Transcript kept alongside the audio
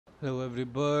Hello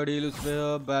everybody, Lucifer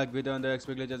here, back with another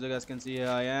XP glitch. As you guys can see, here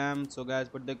I am. So guys,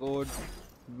 put the code,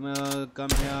 come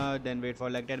here, then wait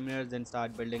for like 10 minutes, then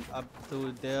start building up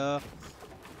to there.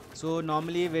 So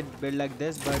normally we build like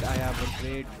this, but I have a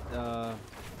great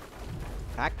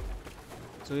hack.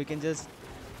 So you can just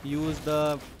use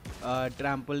the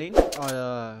trampoline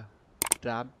or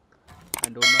trap, I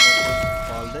don't know what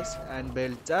to call this, and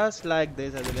build just like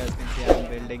this. As you guys can see, I'm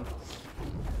building,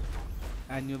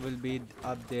 and you will be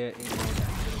up there in no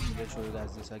time. So let me just show you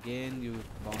guys this again. You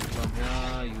bounce from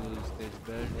here, use this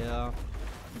build here,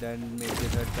 then make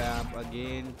it a trap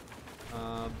again,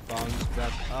 bounce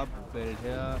back up, build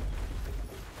here.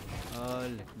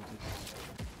 Let me just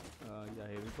yeah,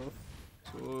 here we go.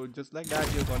 So just like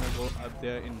that, you're gonna go up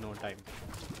there in no time.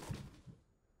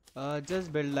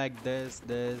 Just build like this,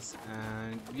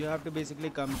 and you have to basically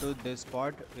come to this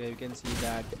spot where you can see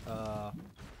that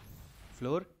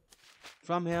floor.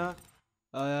 From here,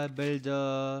 build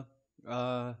a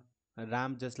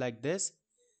ramp just like this.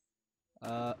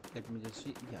 Let me just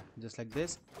see, yeah, just like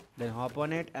this. Then hop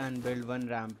on it and build one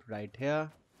ramp right here.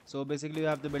 So basically you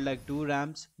have to build like 2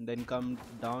 ramps, then come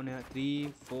down here,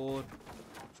 3 4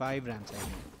 5 ramps, I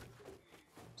mean.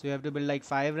 So you have to build like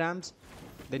 5 ramps.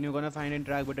 Then you're gonna find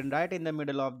interact button right in the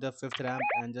middle of the 5th ramp,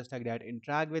 and just like that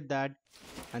interact with that,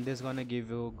 and this is gonna give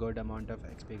you good amount of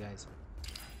XP, guys.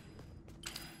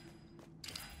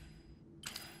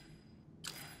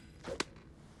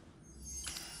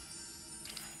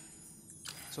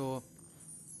 So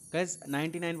guys,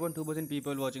 99.2%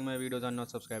 people watching my videos are not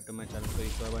subscribed to my channel. So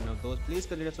if you are one of those, please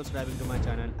consider subscribing to my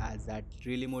channel, as that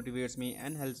really motivates me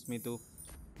and helps me to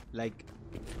like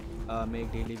make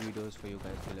daily videos for you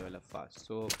guys to level up fast.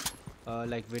 So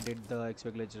like we did the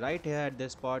XP glitch right here at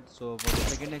this spot. So for the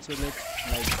second XP glitch,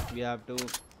 like we have to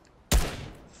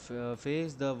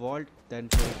face the vault, then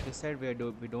face this side where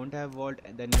we don't have vault,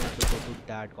 and then we have to go to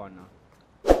that corner.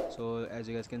 So as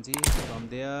you guys can see, from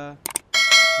there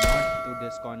not to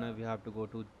this corner, we have to go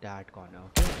to that corner.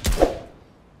 Okay,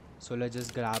 so let's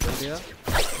just grab it there.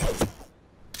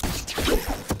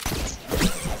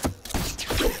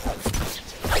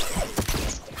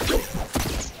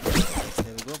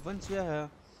 There we go. Once we are here,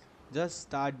 just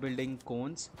start building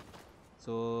cones.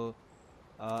 So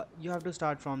you have to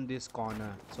start from this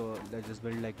corner. So let's just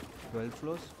build like 12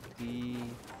 floors. 3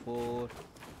 4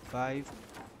 5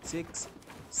 6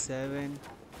 7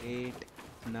 8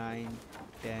 9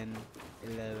 10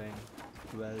 11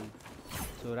 12.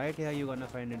 So right here you're gonna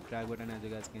find interact button, as you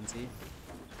guys can see.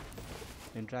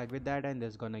 Interact with that, and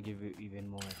that's gonna give you even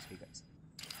more XP, guys.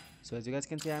 So as you guys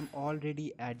can see, I'm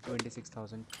already at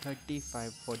 26,000,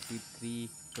 35, 43,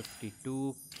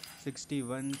 52,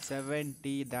 61,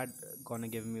 70. That gonna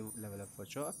give me level up for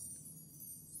sure.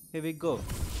 Here we go.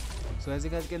 So as you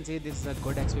guys can see, this is a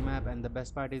good XP map, and the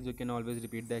best part is you can always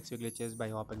repeat the XP glitches by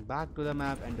hopping back to the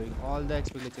map and doing all the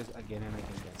XP glitches again and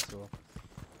again, guys. So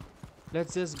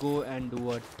let's just go and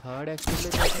do a third XP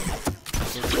glitch.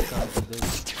 So we come to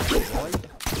this vault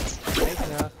right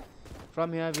here.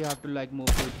 From here we have to like move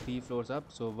to 3 floors up.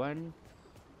 So 1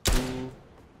 2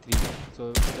 3.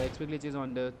 So the XP glitch is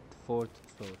on the 4th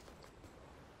floor.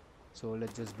 So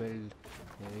let's just build.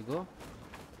 Here we go.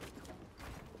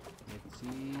 Let's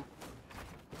see.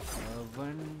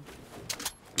 1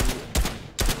 2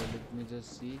 so let me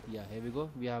just see. Yeah, here we go.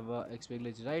 We have a XP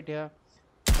glitch right here.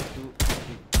 2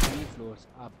 3 3 floors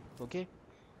up. Okay,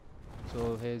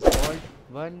 so here's vault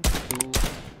 1 2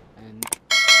 and 3.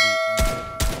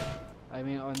 I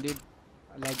mean on the,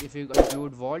 like if you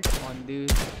include vault on the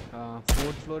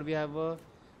 4th floor, we have a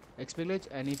XP glitch,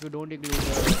 and if you don't include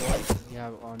the vault, we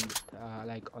have on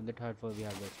like on the 3rd floor we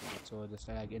have the XP glitch. So just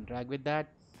like interact with that,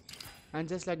 and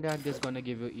just like that, this gonna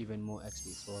give you even more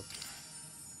XP. So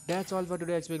that's all for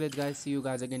today XP glitch, guys. See you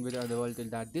guys again with another world. Till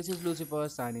that, this is Lucifer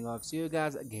signing off. See you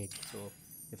guys again. So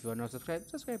if you are not subscribed,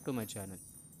 subscribe to my channel.